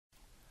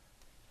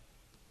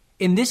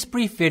In this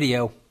brief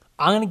video,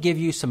 I'm going to give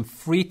you some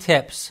free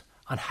tips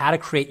on how to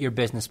create your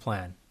business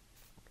plan.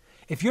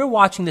 If you're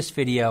watching this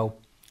video,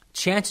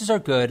 chances are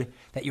good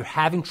that you're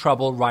having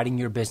trouble writing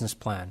your business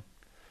plan.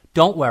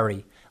 Don't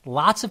worry,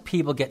 lots of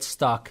people get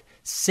stuck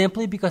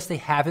simply because they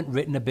haven't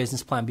written a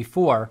business plan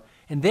before,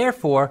 and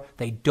therefore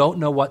they don't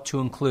know what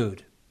to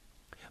include.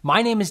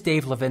 My name is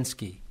Dave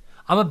Levinsky.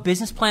 I'm a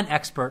business plan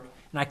expert,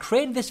 and I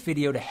created this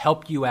video to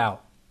help you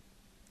out.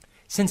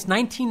 Since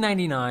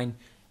 1999,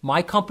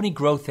 my company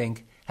Growth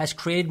Inc. has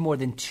created more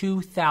than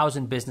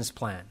 2,000 business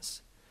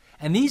plans.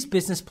 And these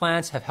business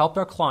plans have helped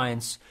our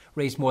clients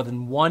raise more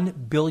than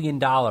 $1 billion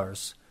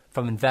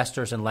from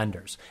investors and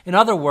lenders. In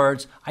other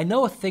words, I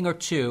know a thing or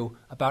two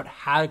about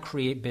how to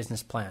create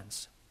business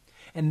plans.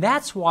 And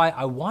that's why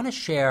I want to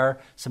share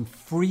some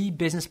free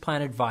business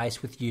plan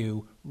advice with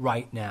you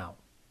right now.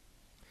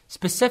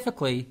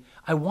 Specifically,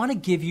 I want to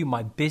give you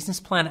my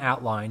business plan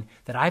outline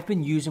that I've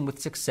been using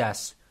with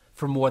success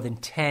for more than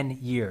 10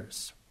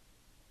 years.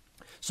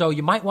 So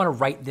you might want to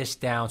write this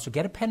down. So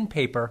get a pen and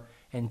paper,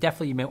 and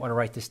definitely you might want to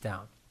write this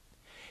down.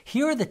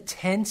 Here are the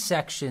 10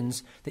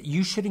 sections that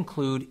you should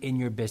include in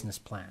your business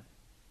plan.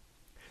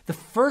 The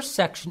first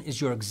section is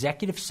your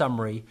executive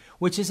summary,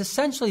 which is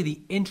essentially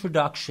the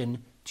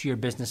introduction to your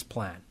business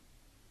plan.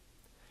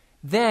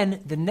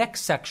 Then the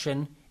next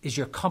section is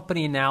your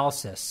company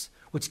analysis,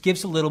 which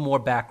gives a little more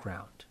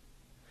background.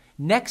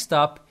 Next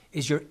up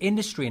is your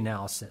industry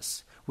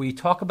analysis, where you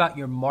talk about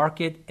your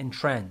market and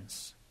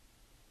trends.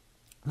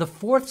 The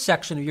fourth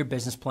section of your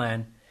business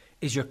plan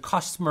is your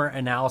customer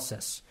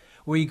analysis,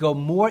 where you go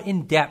more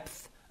in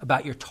depth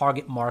about your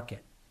target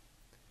market.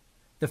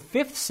 The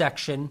fifth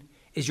section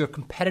is your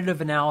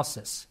competitive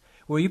analysis,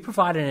 where you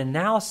provide an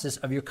analysis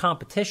of your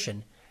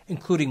competition,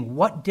 including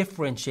what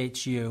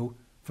differentiates you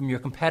from your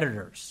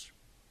competitors.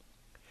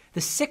 The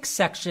sixth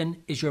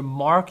section is your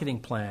marketing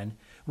plan,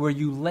 where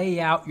you lay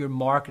out your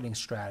marketing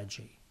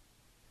strategy.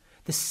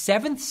 The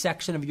seventh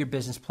section of your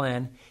business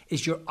plan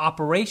is your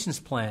operations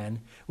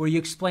plan, where you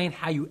explain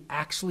how you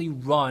actually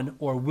run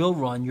or will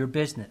run your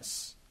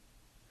business.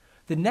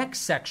 The next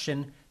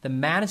section, the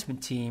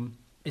management team,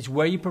 is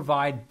where you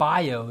provide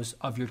bios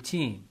of your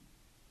team.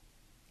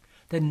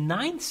 The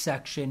ninth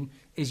section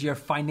is your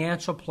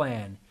financial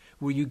plan,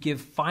 where you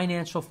give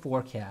financial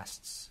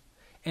forecasts.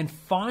 And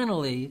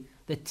finally,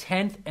 the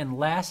 10th and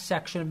last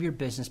section of your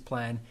business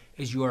plan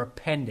is your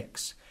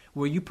appendix,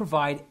 where you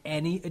provide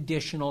any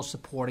additional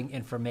supporting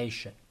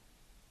information.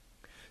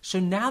 So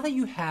now that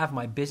you have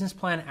my business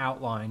plan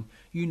outline,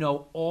 you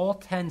know all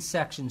 10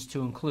 sections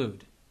to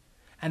include.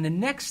 And the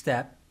next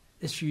step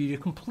is for you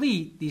to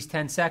complete these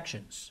 10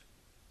 sections.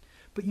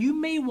 But you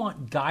may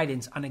want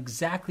guidance on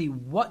exactly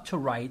what to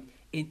write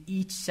in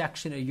each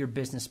section of your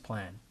business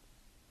plan.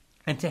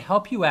 And to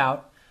help you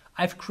out,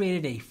 I've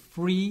created a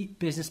free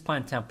business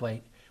plan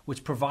template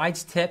which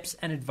provides tips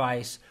and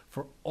advice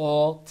for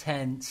all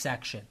 10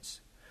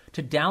 sections.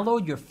 To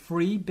download your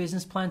free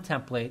business plan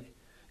template,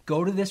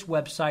 go to this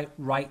website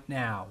right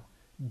now,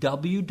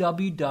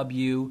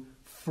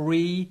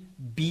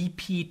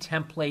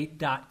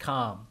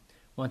 www.freebptemplate.com.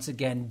 Once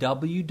again,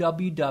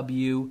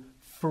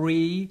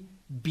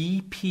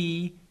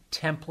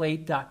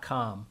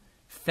 www.freebptemplate.com.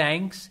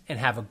 Thanks, and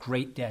have a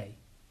great day.